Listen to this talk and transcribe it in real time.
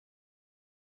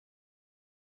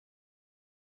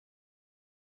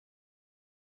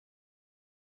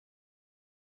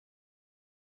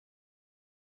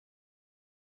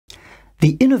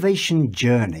The innovation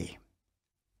journey.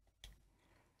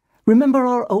 Remember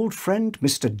our old friend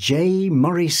Mr. J.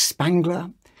 Murray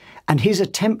Spangler and his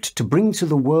attempt to bring to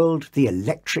the world the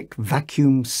electric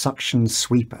vacuum suction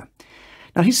sweeper?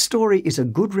 Now, his story is a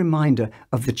good reminder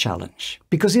of the challenge,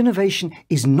 because innovation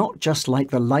is not just like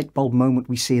the light bulb moment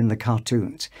we see in the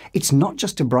cartoons. It's not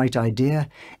just a bright idea,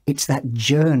 it's that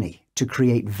journey to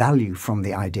create value from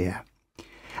the idea.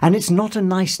 And it's not a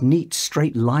nice, neat,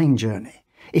 straight line journey.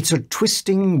 It's a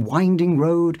twisting, winding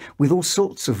road with all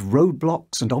sorts of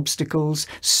roadblocks and obstacles,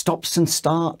 stops and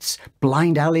starts,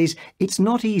 blind alleys. It's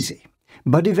not easy,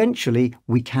 but eventually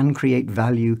we can create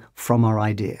value from our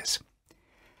ideas.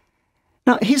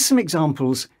 Now, here's some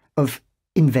examples of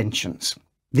inventions.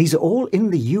 These are all in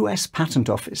the US Patent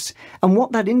Office, and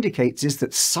what that indicates is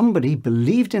that somebody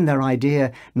believed in their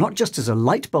idea not just as a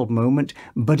light bulb moment,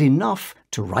 but enough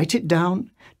to write it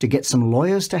down, to get some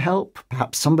lawyers to help,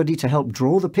 perhaps somebody to help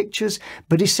draw the pictures,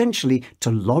 but essentially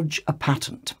to lodge a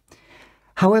patent.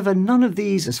 However, none of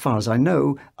these, as far as I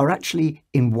know, are actually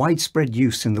in widespread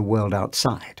use in the world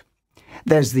outside.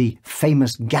 There's the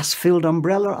famous gas-filled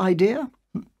umbrella idea,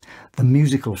 the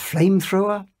musical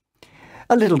flamethrower,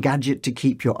 a little gadget to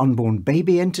keep your unborn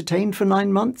baby entertained for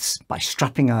 9 months by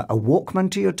strapping a Walkman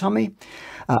to your tummy,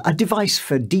 a device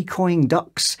for decoying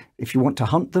ducks if you want to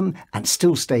hunt them and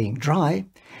still staying dry,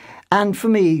 and for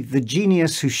me, the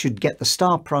genius who should get the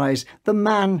star prize, the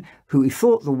man who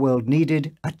thought the world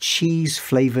needed a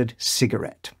cheese-flavoured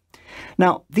cigarette.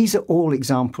 Now, these are all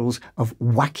examples of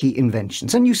wacky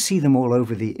inventions, and you see them all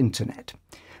over the internet.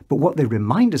 But what they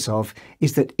remind us of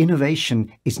is that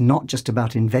innovation is not just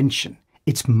about invention.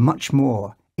 It's much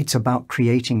more. It's about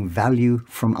creating value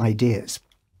from ideas.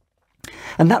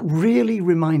 And that really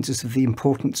reminds us of the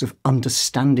importance of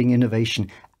understanding innovation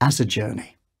as a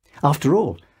journey. After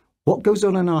all, what goes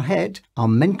on in our head, our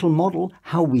mental model,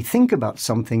 how we think about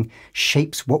something,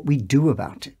 shapes what we do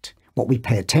about it, what we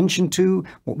pay attention to,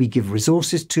 what we give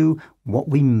resources to, what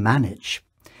we manage.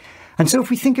 And so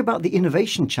if we think about the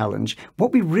innovation challenge,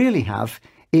 what we really have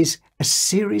is a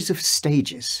series of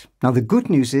stages. Now, the good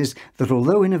news is that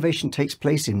although innovation takes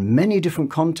place in many different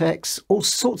contexts, all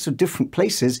sorts of different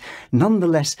places,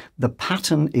 nonetheless, the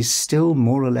pattern is still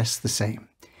more or less the same.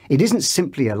 It isn't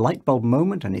simply a light bulb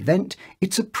moment, an event.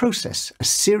 It's a process, a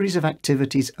series of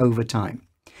activities over time.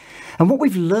 And what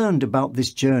we've learned about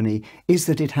this journey is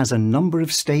that it has a number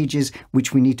of stages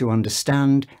which we need to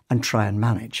understand and try and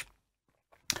manage.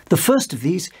 The first of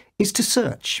these is to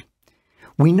search.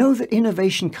 We know that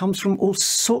innovation comes from all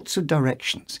sorts of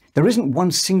directions. There isn't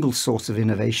one single source of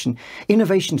innovation.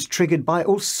 Innovation's triggered by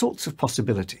all sorts of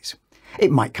possibilities. It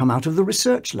might come out of the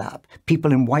research lab.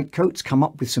 People in white coats come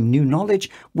up with some new knowledge,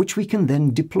 which we can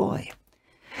then deploy.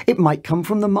 It might come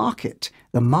from the market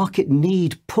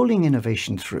need pulling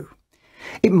innovation through.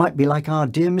 It might be like our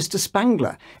dear Mr.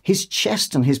 Spangler. His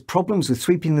chest and his problems with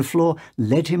sweeping the floor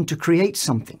led him to create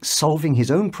something, solving his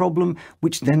own problem,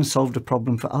 which then solved a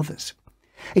problem for others.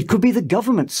 It could be the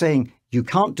government saying, you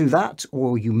can't do that,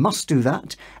 or you must do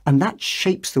that, and that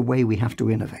shapes the way we have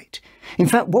to innovate. In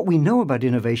fact, what we know about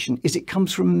innovation is it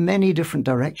comes from many different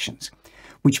directions,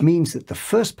 which means that the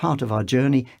first part of our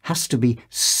journey has to be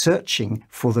searching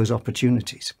for those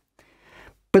opportunities.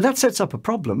 But that sets up a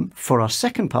problem for our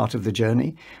second part of the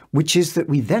journey, which is that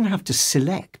we then have to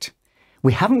select.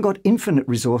 We haven't got infinite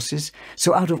resources,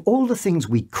 so out of all the things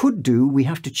we could do, we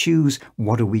have to choose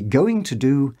what are we going to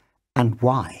do and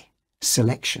why.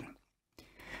 Selection.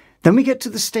 Then we get to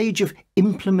the stage of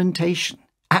implementation,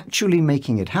 actually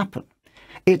making it happen.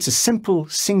 It's a simple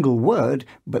single word,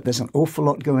 but there's an awful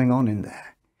lot going on in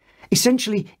there.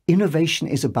 Essentially, innovation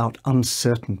is about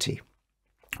uncertainty.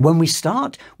 When we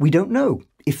start, we don't know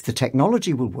if the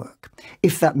technology will work,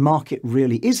 if that market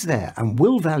really is there and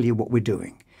will value what we're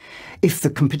doing, if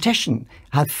the competition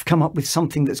have come up with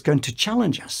something that's going to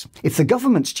challenge us, if the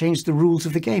government's changed the rules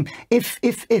of the game, if,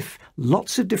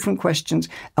 lots of different questions,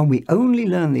 and we only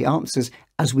learn the answers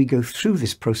as we go through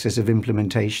this process of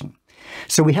implementation.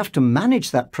 So we have to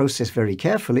manage that process very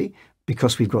carefully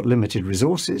because we've got limited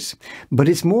resources, but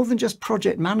it's more than just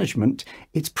project management,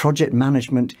 it's project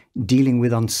management dealing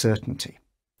with uncertainty.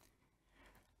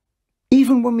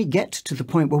 Even when we get to the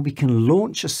point where we can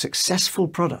launch a successful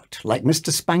product, like Mr.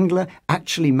 Spangler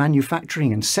actually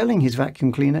manufacturing and selling his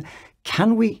vacuum cleaner,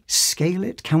 can we scale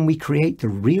it? Can we create the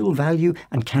real value?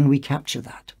 And can we capture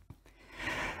that?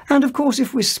 And of course,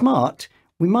 if we're smart,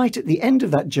 we might at the end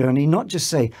of that journey not just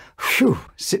say, phew,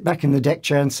 sit back in the deck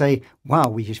chair and say, wow,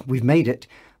 we've made it,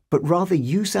 but rather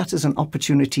use that as an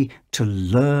opportunity to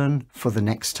learn for the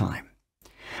next time.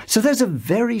 So there's a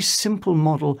very simple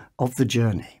model of the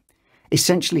journey.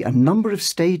 Essentially, a number of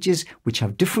stages which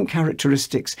have different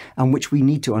characteristics and which we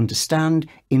need to understand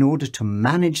in order to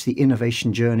manage the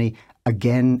innovation journey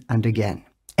again and again.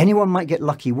 Anyone might get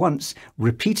lucky once.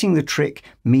 Repeating the trick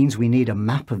means we need a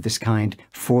map of this kind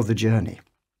for the journey.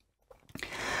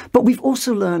 But we've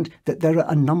also learned that there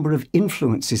are a number of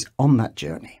influences on that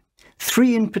journey,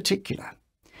 3 in particular.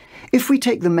 If we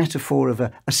take the metaphor of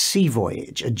a sea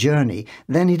voyage, a journey,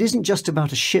 then it isn't just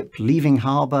about a ship leaving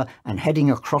harbour and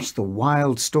heading across the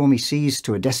wild, stormy seas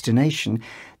to a destination.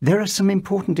 There are some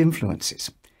important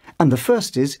influences. And the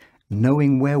first is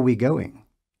knowing where we're going.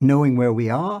 Knowing where we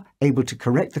are, able to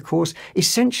correct the course.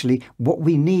 Essentially, what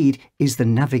we need is the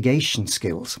navigation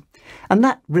skills. And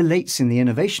that relates in the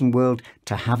innovation world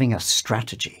to having a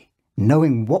strategy,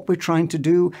 knowing what we're trying to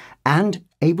do and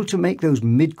able to make those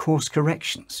mid-course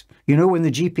corrections. You know, when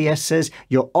the GPS says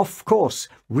you're off course,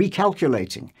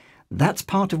 recalculating, that's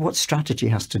part of what strategy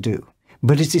has to do.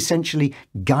 But it's essentially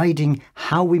guiding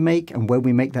how we make and where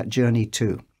we make that journey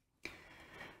to.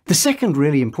 The second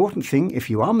really important thing, if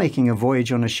you are making a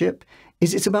voyage on a ship,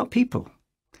 is it's about people.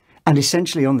 And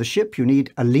essentially on the ship, you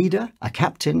need a leader, a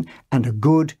captain, and a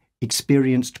good,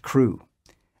 experienced crew.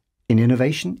 In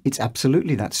innovation, it's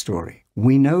absolutely that story.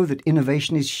 We know that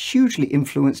innovation is hugely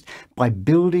influenced by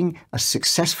building a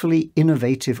successfully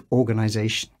innovative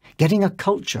organization, getting a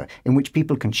culture in which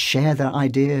people can share their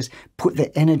ideas, put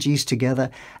their energies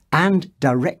together, and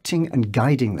directing and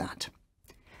guiding that.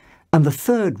 And the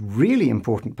third really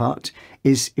important part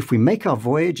is if we make our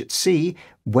voyage at sea,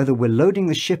 whether we're loading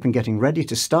the ship and getting ready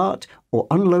to start, or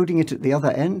unloading it at the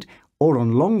other end, or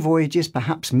on long voyages,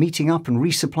 perhaps meeting up and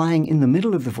resupplying in the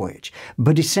middle of the voyage.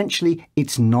 But essentially,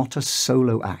 it's not a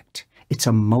solo act. It's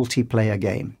a multiplayer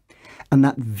game. And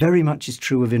that very much is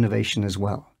true of innovation as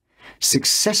well.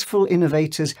 Successful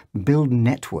innovators build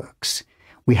networks.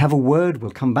 We have a word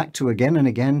we'll come back to again and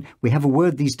again. We have a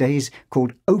word these days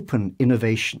called open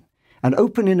innovation. And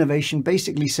open innovation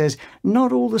basically says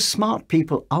not all the smart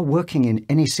people are working in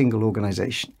any single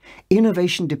organization.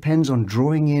 Innovation depends on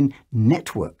drawing in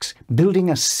networks, building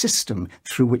a system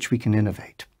through which we can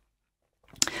innovate.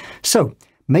 So,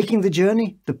 making the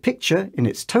journey, the picture in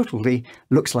its totality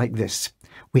looks like this.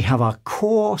 We have our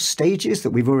core stages that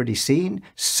we've already seen: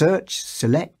 search,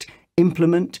 select,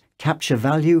 implement, capture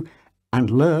value,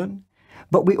 and learn.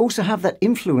 But we also have that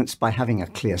influence by having a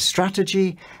clear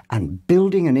strategy and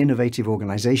building an innovative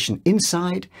organization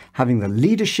inside, having the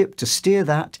leadership to steer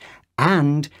that,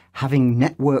 and having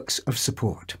networks of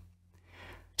support.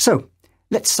 So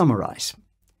let's summarize.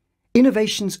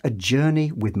 Innovation's a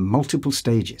journey with multiple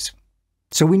stages.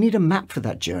 So we need a map for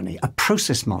that journey, a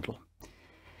process model.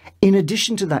 In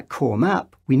addition to that core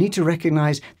map, we need to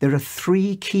recognize there are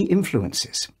 3 key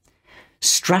influences: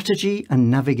 strategy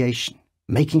and navigation,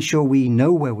 making sure we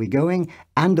know where we're going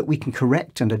and that we can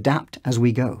correct and adapt as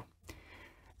we go.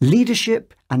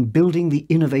 Leadership and building the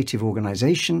innovative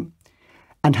organization,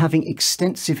 and having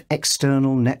extensive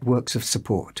external networks of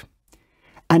support.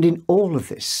 And in all of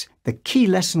this, the key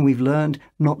lesson we've learned,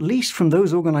 not least from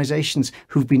those organizations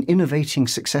who've been innovating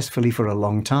successfully for a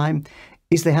long time,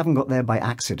 is they haven't got there by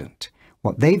accident.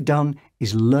 What they've done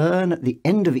is learn at the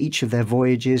end of each of their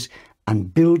voyages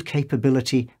and build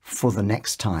capability for the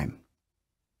next time.